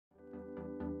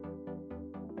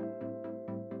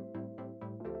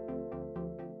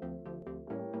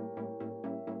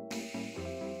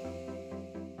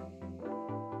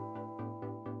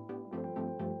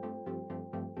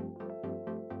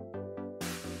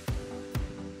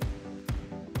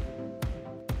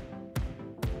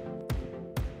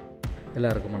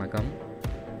எல்லாருக்கும் வணக்கம்.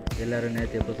 எல்லோரும்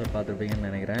நேற்று எபிசோட் பார்த்துருப்பீங்கன்னு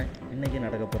நினைக்கிறேன். இன்றைக்கி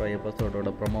நடக்க போகிற எபிசோடோட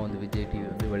ப்ரொமோ விஜய்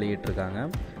டிவி வெளியிட்டிருக்காங்க.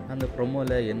 அந்த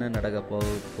ப்ரொமோவில் என்ன நடக்க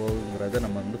போகுங்கிறத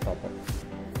நம்ம பார்ப்போம்.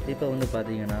 இப்போ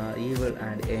பார்த்தீங்கன்னா evil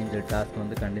and angel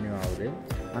task continue ஆகுது.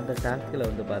 அந்த டாஸ்கில்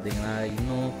பார்த்தீங்கன்னா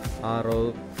இன்னும்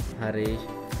ஆரவ், ஹரீஷ்,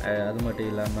 அது மட்டும்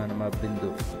இல்லாமல் நம்ம பிந்து,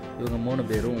 இவங்க 3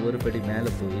 பேரும் ஒரு படி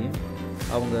மேலே போய்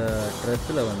அவங்க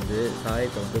ட்ரெஸ்ஸில்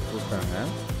சாயத்தை பூசுறாங்க.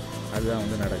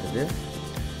 அதுதான் நடக்குது.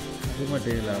 அது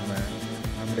மட்டும் இல்லாமல்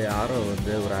நம்முடைய ஆரவ்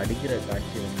ஒரு அடிக்கிற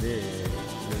காட்சி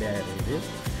விளையாடுறது.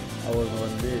 அவங்க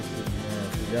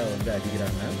சுஜா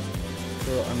அடிக்கிறாங்க.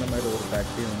 ஸோ அந்த மாதிரி ஒரு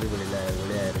காட்சி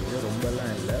விளையாடுறது.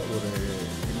 ரொம்பலாம் இல்லை, ஒரு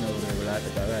சின்ன ஒரு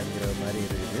விளையாட்டுக்காக அடிக்கிற மாதிரி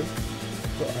இருக்குது.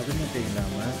 ஸோ அது மட்டும்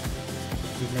இல்லாமல்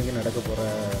இன்றைக்கி நடக்க போகிற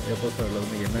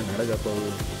எபிசோடில் என்ன நடக்க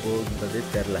போகுதுன்றதே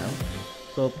தெரில.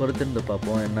 ஸோ பொறுத்திருந்து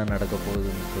பார்ப்போம் என்ன நடக்க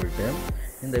போகுதுன்னு சொல்லிட்டு.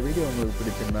 இந்த வீடியோ உங்களுக்கு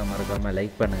பிடிச்சிருந்தா மறக்காமல்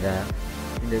லைக் பண்ணுங்கள்.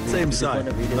 இந்த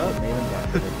வீடியோ மேலும்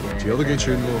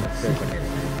சப்ஸ்கிரைப் பண்ணிடுங்க.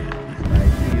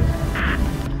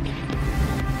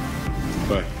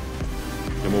 Bye.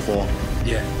 No more fall.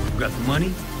 Yeah, you got the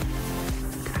money?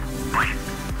 喂，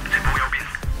前方右邊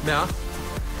咩啊？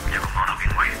有個碼頭警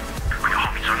衛，佢由後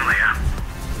面上緊嚟啊！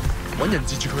搵人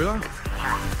截住佢啦！可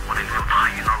能我哋走太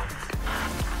遠啦，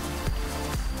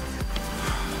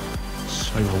細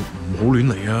路唔好亂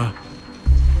嚟啊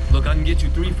 ！Look, I can get you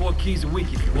 3-4 keys a week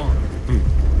if you want.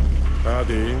 睇下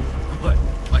點 What?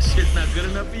 My shit's not good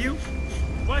enough for you?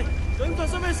 喂，究竟發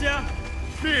生咩事啊？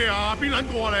咩啊？邊撚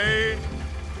個啊你？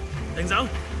停手！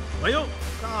喂喐！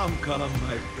 Come,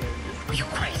 my friend. Are you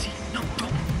crazy? No,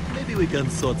 don't. Maybe we can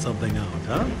sort something out,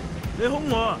 huh? 你兇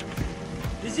我啊！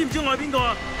你知唔知我係邊個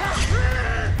啊？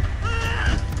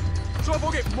再伙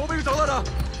計，唔好俾佢走得啦！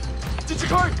截住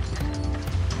佢！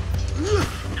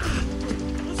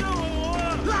好傷害我啊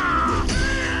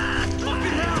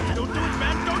！Fucking hell! Don't do it,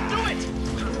 man! Don't do it!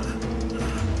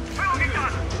 香港警察，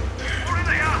我亂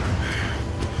嚟啊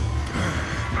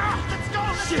Let's go!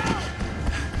 Shit!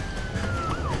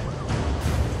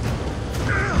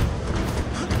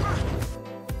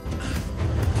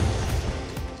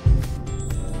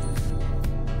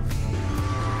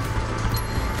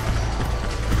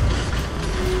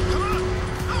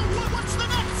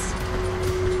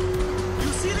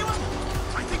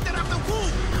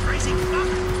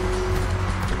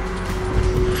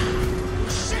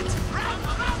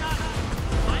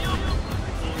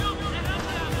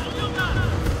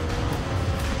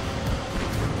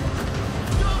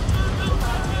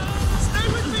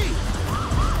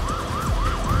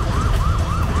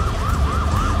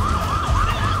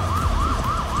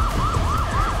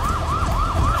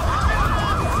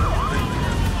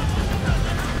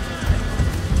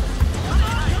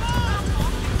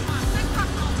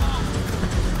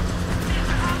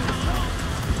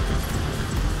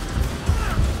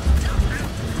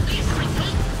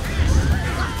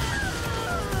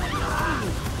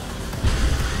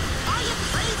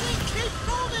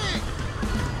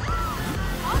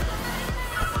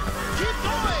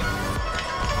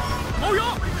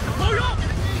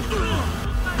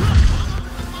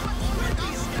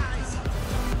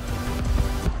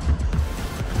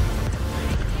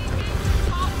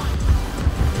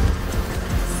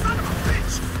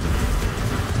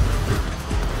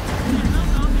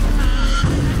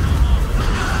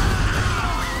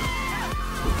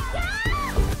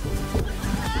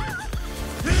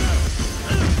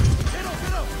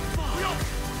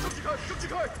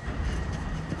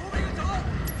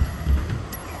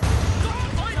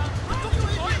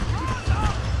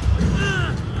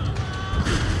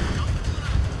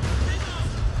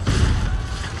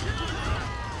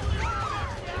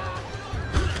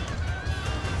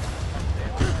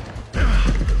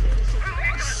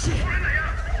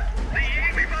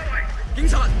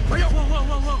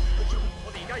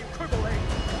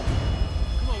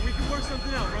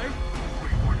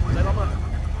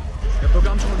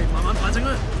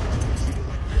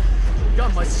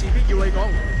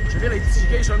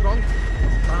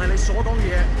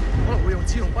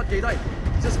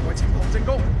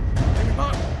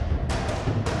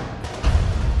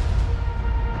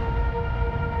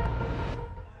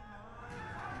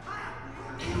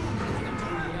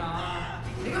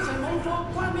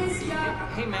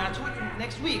 Hey man, I told you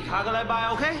next week. 下個禮拜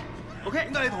OK? OK?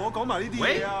 點解你同我講埋呢啲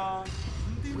嘢啊？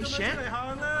 We shan't.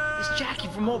 It's Jackie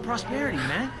from Old Prosperity,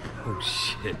 man. Oh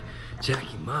shit,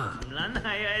 Jackie Ma.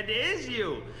 Lanaya, it is you.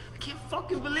 I can't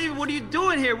fucking believe it. What are you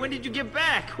doing here? When did you get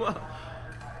back? Well,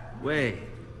 wait.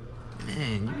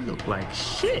 Man, you look like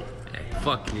shit. Hey,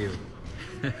 fuck you.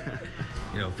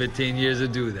 15 years to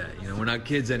do that. We're not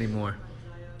kids anymore.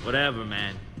 Whatever,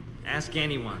 man. Ask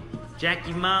anyone.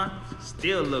 Jackie Ma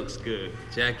still looks good.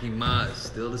 Jackie Ma is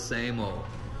still the same old,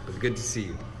 but good to see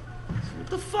you. What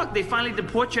the fuck? They finally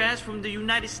deport your ass from the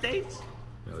United States?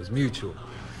 It was mutual.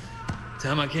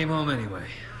 Time I came home anyway.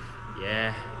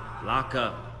 Yeah, lock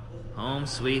up. Home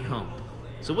sweet home.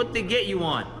 So what they get you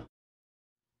on?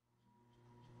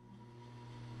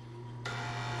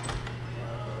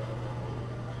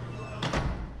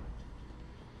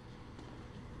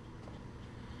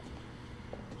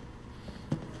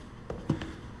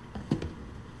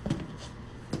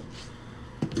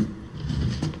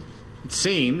 It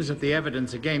seems that the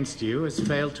evidence against you has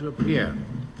failed to appear.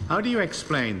 How do you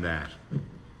explain that?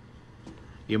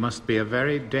 You must be a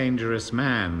very dangerous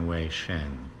man, Wei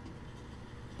Shen.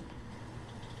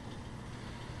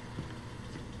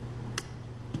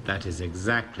 That is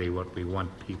exactly what we want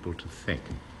people to think.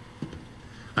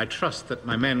 I trust that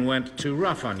my men weren't too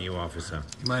rough on you, officer.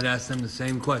 You might ask them the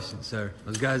same question, sir.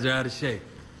 Those guys are out of shape.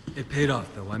 It paid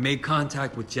off, though. I made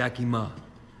contact with Jackie Ma.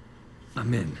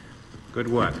 I'm in. Good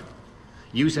work.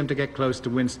 Use him to get close to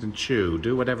Winston Chu.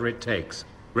 Do whatever it takes.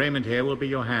 Raymond here will be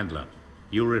your handler.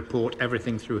 You'll report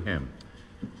everything through him.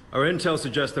 Our intel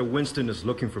suggests that Winston is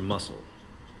looking for muscle.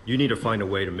 You need to find a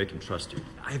way to make him trust you.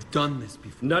 I've done this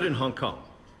before. Not in Hong Kong.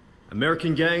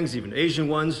 American gangs, even Asian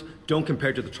ones, don't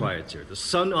compare to the triads here. The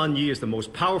Sun On Yi is the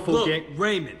most powerful gang... Look,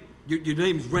 Raymond. Your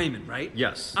name's Raymond, right?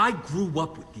 Yes. I grew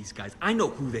up with these guys. I know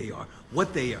who they are,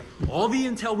 what they are. All the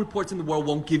intel reports in the world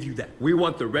won't give you that. We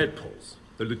want the Red Poles,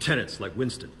 the lieutenants like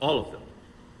Winston, all of them.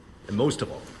 And most of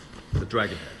all, the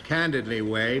Dragonhead. Candidly,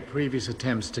 Wei, previous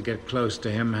attempts to get close to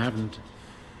him haven't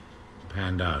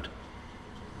panned out.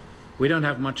 We don't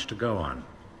have much to go on.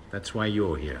 That's why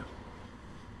you're here.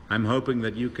 I'm hoping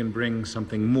that you can bring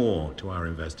something more to our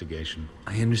investigation.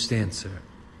 I understand, sir.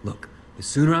 Look, the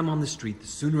sooner I'm on the street, the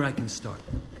sooner I can start.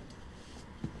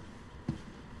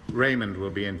 Raymond will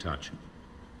be in touch.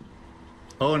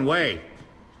 Oh, and Wei,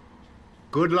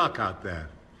 good luck out there.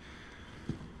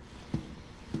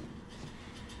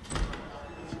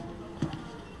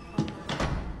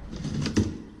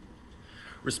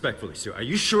 Respectfully, sir, are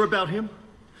you sure about him?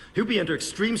 He'll be under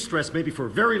extreme stress maybe for a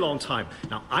very long time.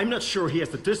 Now, I'm not sure he has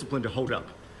the discipline to hold up.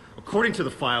 According to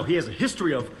the file, he has a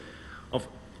history of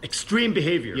extreme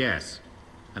behavior. Yes,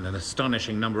 and an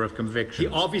astonishing number of convictions.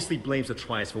 He obviously blames the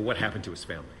triads for what happened to his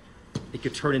family. It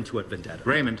could turn into a vendetta.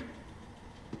 Raymond,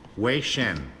 Wei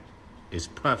Shen is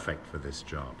perfect for this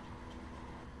job.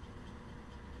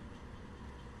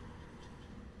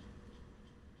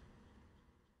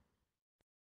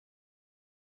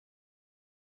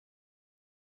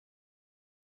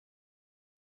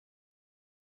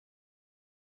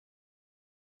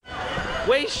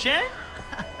 Wei Shen?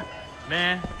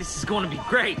 Man, this is going to be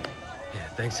great. Yeah,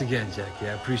 thanks again, Jackie.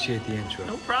 I appreciate the intro.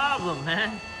 No problem,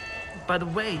 man. By the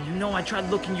way, you know I tried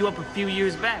looking you up a few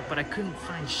years back, but I couldn't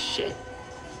find shit.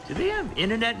 Do they have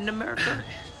internet in America?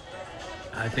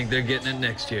 I think they're getting it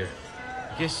next year.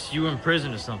 I guess you were in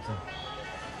prison or something.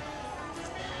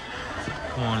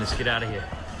 Come on, let's get out of here.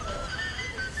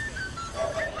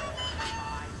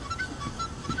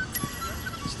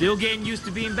 Still getting used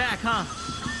to being back, huh?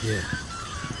 Yeah.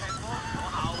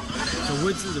 So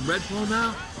Winston's a red pole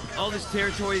now? All this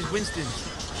territory is Winston's.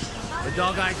 The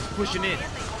dog eyes is pushing in.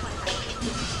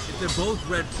 If they're both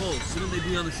red poles, shouldn't they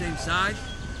be on the same side?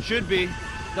 Should be.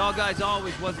 Dog eyes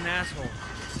always was an asshole.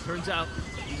 Turns out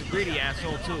he's a greedy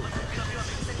asshole too.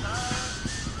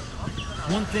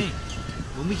 One thing,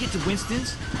 when we get to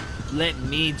Winston's, let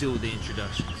me do the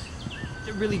introductions.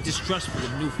 They're really distrustful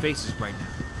of new faces right now.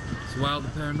 It's wild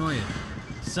and paranoia.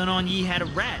 Sun On Yi had a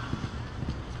rat.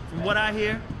 From what I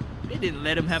hear, they didn't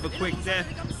let him have a quick death.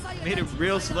 Made it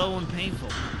real slow and painful.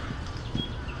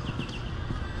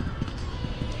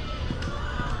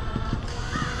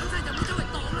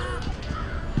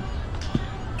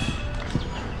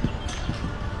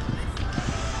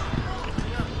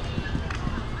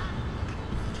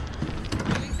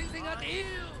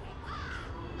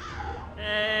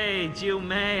 Hey, Jiu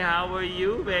Mei, how are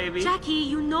you, baby? Jackie,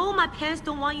 you know my parents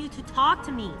don't want you to talk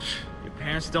to me. Your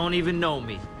parents don't even know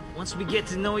me. Once we get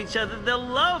to know each other, they'll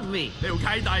love me. 條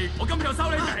契弟，我今日就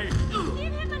收你哋。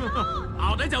Leave him alone.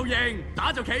 咬底就認，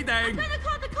打就企定。 I'm gonna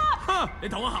call the cops. 你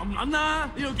同我含撚啦！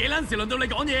呢度幾撚時輪到你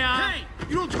講嘢啊？ Hey,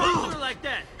 you don't talk to her like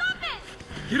that. Stop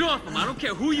it. Get off him. I don't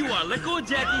care who you are. Let go of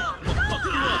Jackie. I'll fuck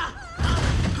you up.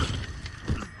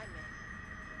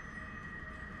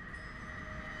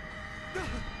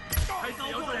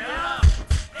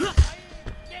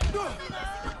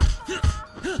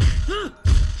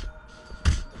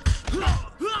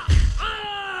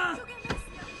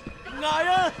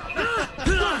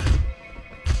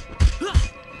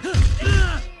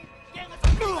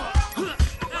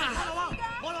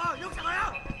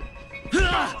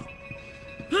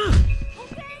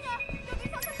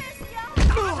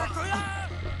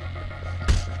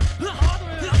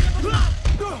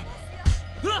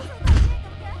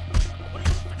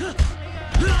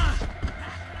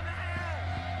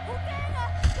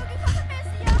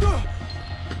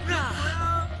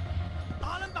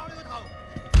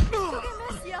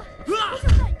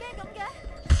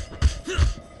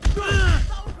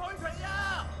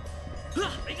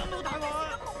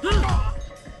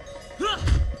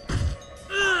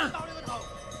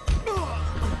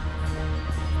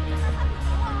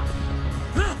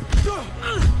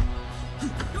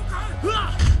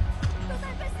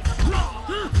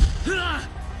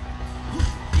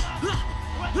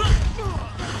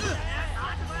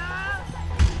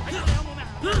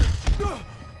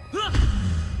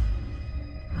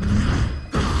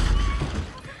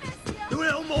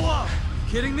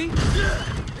 kidding me?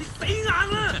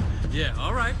 Yeah,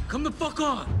 all right. Come the fuck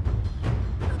on.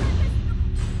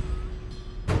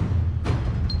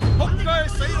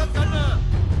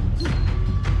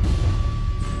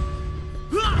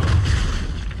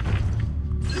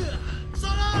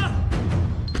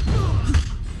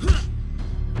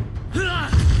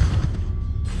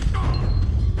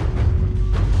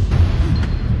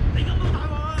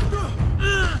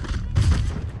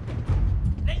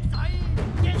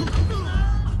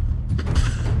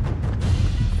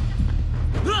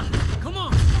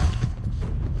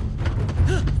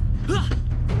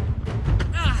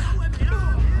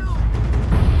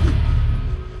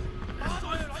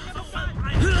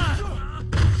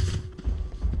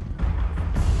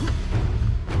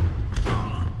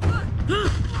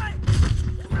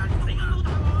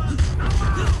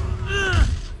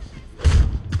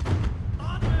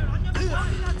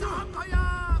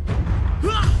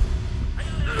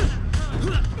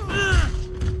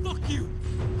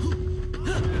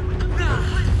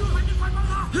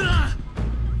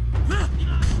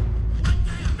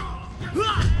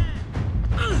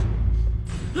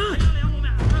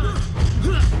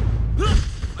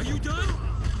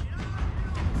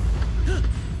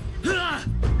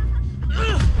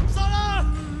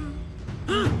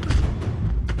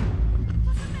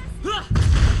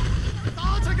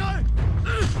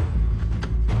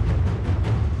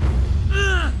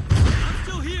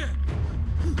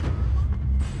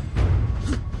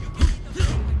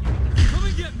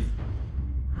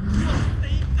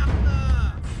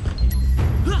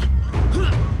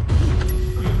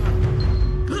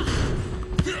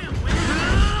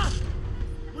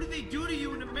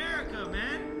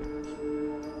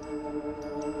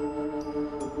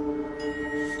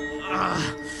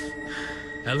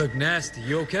 That look nasty.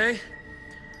 You okay?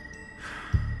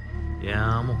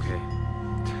 Yeah, I'm okay.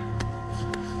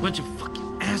 Bunch of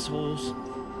fucking assholes.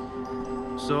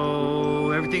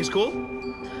 So, everything's cool?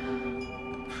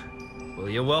 Well,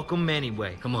 you're welcome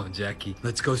anyway. Come on, Jackie.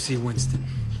 Let's go see Winston.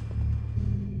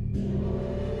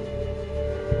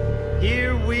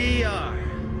 Here we are.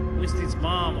 Winston's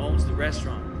mom owns the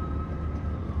restaurant.